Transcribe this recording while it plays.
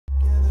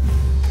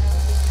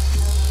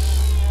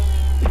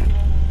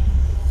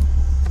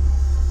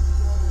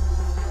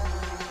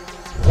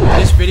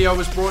video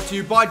was brought to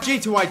you by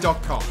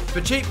G2A.com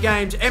for cheap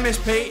games,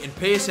 MSP and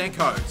PSN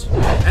codes.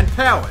 And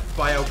powered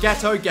by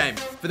Elgato Gaming.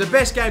 For the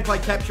best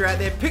gameplay capture out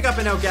there, pick up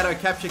an Elgato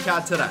capture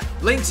card today.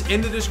 Links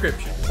in the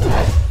description.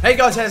 Hey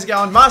guys, how's it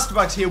going?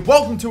 MasterBucks here.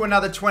 Welcome to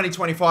another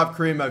 2025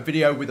 career mode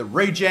video with a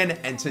regen,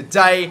 and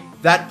today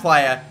that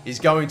player is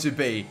going to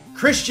be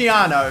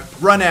Cristiano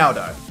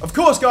Ronaldo. Of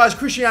course guys,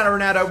 Cristiano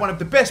Ronaldo, one of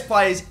the best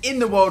players in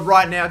the world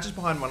right now, just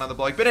behind one other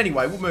bloke, but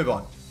anyway, we'll move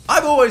on.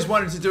 I've always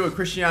wanted to do a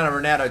Cristiano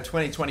Ronaldo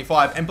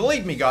 2025, and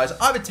believe me guys,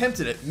 I've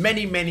attempted it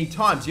many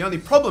times. The only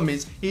problem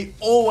is he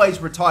always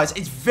retires.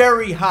 It's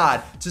very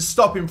hard to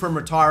stop him from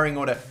retiring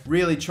or to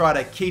really try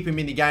to keep him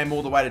in the game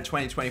all the way to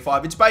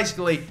 2025. It's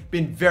basically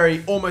been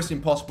almost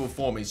impossible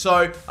for me.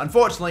 So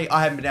unfortunately,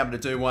 I haven't been able to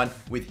do one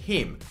with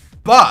him.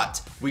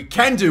 But we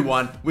can do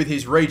one with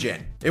his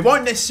regen. It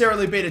won't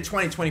necessarily be to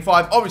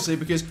 2025, obviously,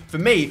 because for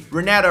me,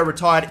 Ronaldo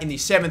retired in the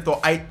 7th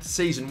or 8th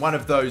season, one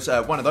of those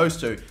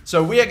two.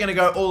 So we are going to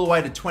go all the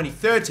way to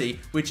 2030,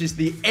 which is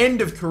the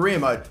end of career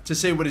mode, to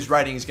see what his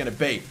rating is going to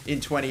be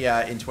in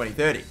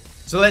 2030.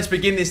 So let's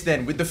begin this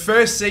then with the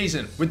first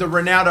season with the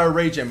Ronaldo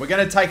regen. We're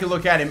going to take a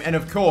look at him, and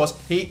of course,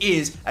 he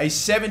is a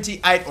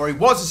 78, or he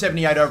was a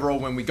 78 overall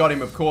when we got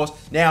him, of course.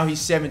 Now he's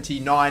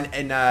 79,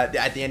 and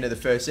at the end of the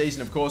first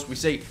season, of course, we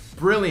see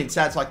brilliant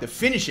stats like the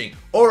finishing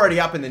already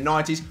up in the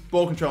 90s,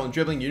 ball control and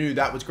dribbling, you knew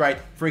that was great,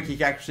 free kick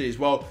accuracy as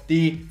well.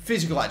 The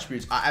physical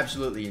attributes are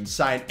absolutely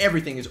insane.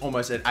 Everything is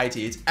almost at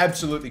 80. It's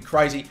absolutely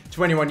crazy.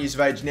 21 years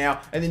of age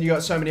now, and then you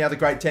got so many other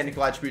great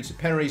technical attributes. The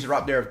penalties are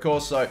up there, of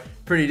course, so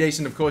pretty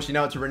decent. Of course, you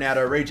know it's a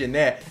Ronaldo regen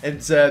there.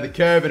 It's the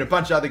curve and a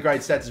bunch of other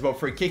great stats as well.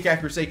 Free kick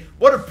accuracy.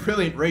 What a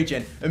brilliant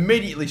regen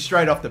immediately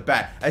straight off the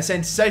bat. A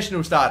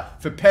sensational start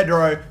for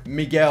Pedro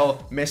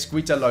Miguel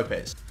Mesquita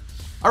Lopez.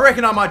 I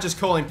reckon I might just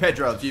call him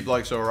Pedro if you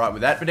blokes are alright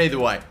with that, but either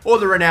way, or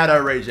the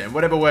Ronaldo regen,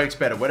 whatever works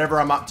better, whatever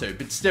I'm up to.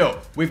 But still,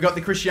 we've got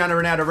the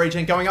Cristiano Ronaldo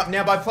regen going up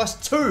now by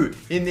 +2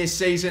 in this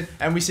season,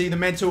 and we see the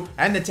mental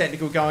and the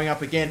technical going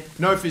up again.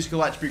 No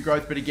physical attribute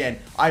growth, but again,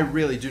 I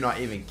really do not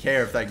even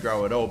care if they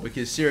grow at all,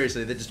 because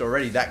seriously, they're just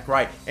already that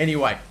great.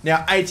 Anyway,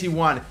 now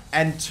 81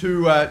 and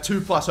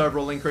 2+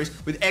 overall increase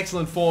with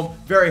excellent form,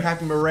 very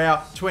happy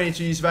morale,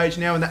 22 years of age,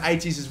 now in the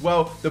 80s as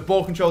well. The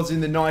ball control is in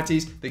the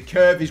 90s, the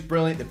curve is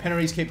brilliant, the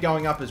penalties keep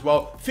going up as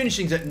well,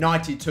 finishing's at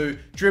 92,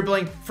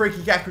 dribbling, free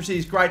kick accuracy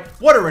is great.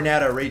 What a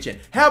Ronaldo regen.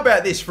 How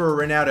about this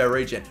for a Ronaldo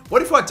regen?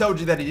 What if I told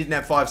you that he didn't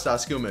have 5-star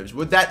skill moves?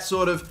 Would that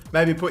sort of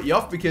maybe put you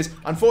off? Because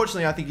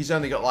unfortunately, I think he's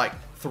only got like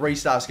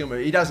 3-star skill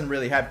move. He doesn't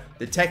really have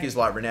the tech is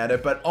like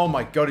Ronaldo, but oh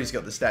my god, he's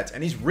got the stats,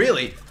 and he's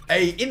really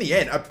in the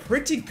end, a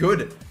pretty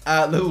good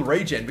little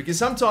regen, because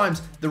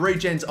sometimes the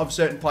regens of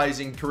certain players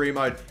in career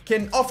mode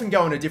can often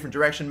go in a different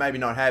direction, maybe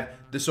not have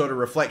the sort of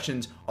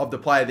reflections of the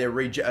player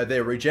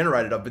they're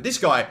regenerated of, but this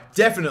guy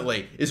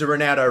definitely is a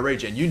Ronaldo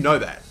regen, you know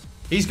that.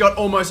 He's got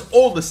almost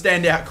all the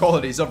standout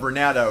qualities of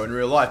Ronaldo in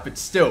real life, but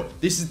still,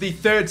 this is the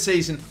 3rd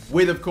season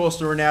with, of course,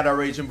 the Ronaldo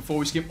regen before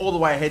we skip all the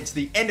way ahead to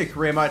the end of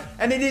career mode,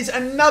 and it is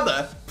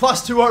another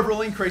 +2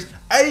 overall increase,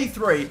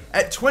 83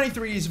 at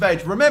 23 years of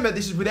age. Remember,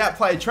 this is without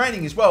player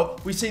training as well.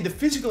 We see the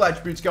physical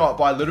attributes go up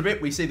by a little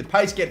bit. We see the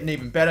pace getting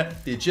even better,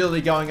 the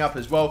agility going up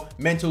as well,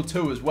 mental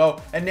too as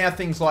well, and now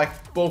things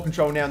like ball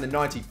control now in the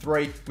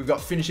 93. We've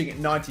got finishing at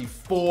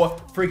 94,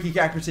 free kick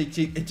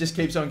accuracy, it just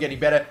keeps on getting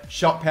better,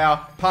 shot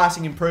power,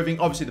 passing improving.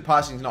 Obviously, the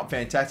passing is not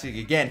fantastic.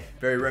 Again,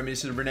 very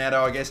reminiscent of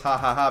Ronaldo, I guess,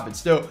 but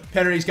still,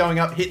 penalties going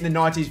up, hitting the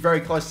 90s,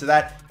 very close to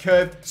that.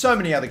 Curve, so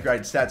many other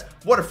great stats.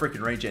 What a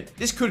freaking regen.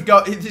 This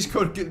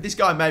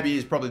guy maybe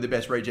is probably the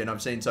best regen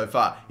I've seen so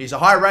far. He's a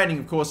high rating,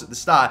 of course, at the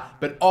start,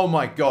 but oh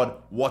my god,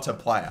 what a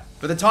player.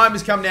 But the time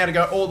has come now to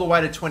go all the way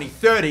to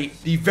 2030,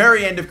 the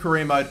very end of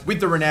career mode with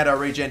the Ronaldo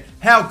regen.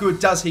 How good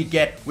does he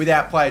get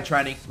without player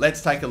training?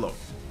 Let's take a look.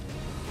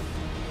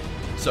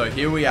 So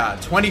here we are,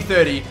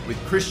 2030 with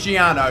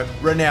Cristiano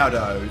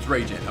Ronaldo's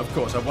regen. Of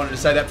course, I've wanted to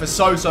say that for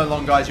so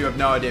long, guys, you have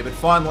no idea, but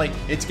finally,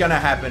 it's gonna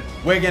happen.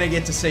 We're gonna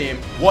get to see him.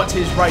 What's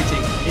his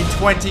rating in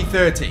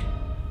 2030?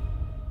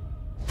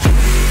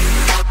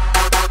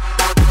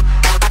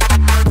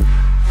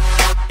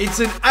 It's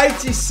an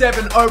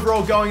 87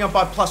 overall, going up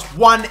by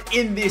 +1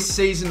 in this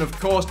season, of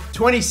course.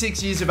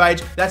 26 years of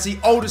age. That's the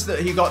oldest that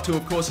he got to,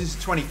 of course. This is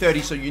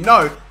 2030, so you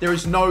know there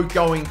is no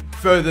going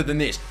further than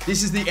this.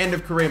 This is the end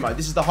of career mode.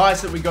 This is the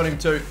highest that we got him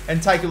to,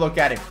 and take a look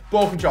at him.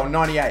 Ball control,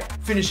 98.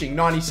 Finishing,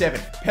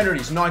 97.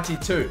 Penalties,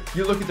 92.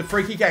 You look at the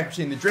free kick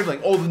accuracy and the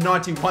dribbling, all the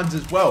 91s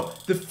as well.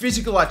 The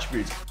physical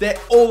attributes, they're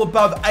all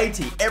above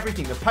 80.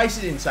 Everything. The pace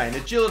is insane.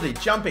 Agility,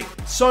 jumping,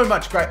 so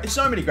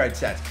many great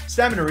stats.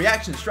 Stamina,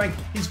 reaction,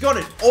 strength. He's got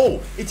it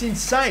all. It's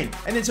insane.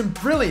 And then some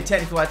brilliant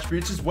technical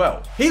attributes as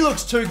well. He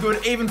looks too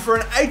good even for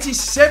an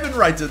 87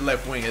 rated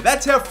left winger.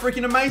 That's how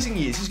freaking amazing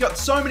he is. He's got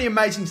so many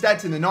amazing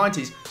stats in the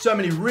 90s, so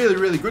many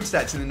really good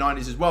stats in the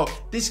 90s as well.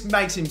 This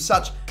makes him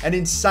such an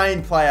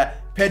insane player.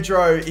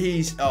 Pedro,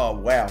 oh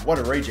wow, what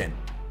a regen.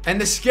 And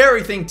the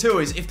scary thing too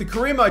is if the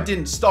career mode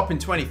didn't stop in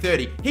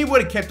 2030, he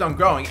would have kept on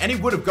growing and he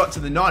would have got to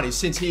the 90s,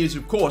 since he is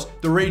of course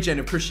the regen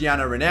of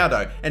Cristiano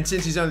Ronaldo, and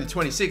since he's only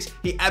 26,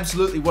 he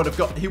absolutely would have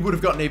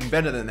gotten even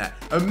better than that.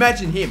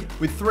 Imagine him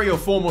with 3 or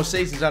 4 more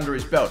seasons under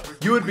his belt.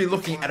 You would be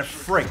looking at a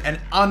freak, an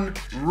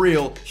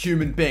unreal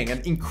human being,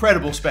 an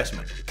incredible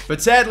specimen.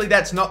 But sadly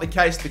that's not the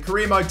case. The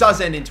career mode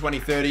does end in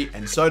 2030,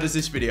 and so does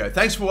this video.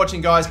 Thanks for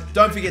watching, guys.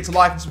 Don't forget to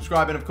like and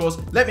subscribe, and of course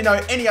let me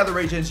know any other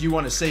regens you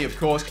want to see, of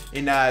course,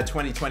 in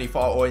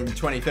 2025 or in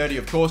 2030,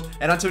 of course.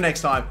 And until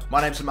next time,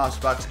 my name's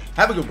MasterBucks.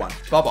 Have a good one.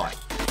 Bye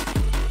bye.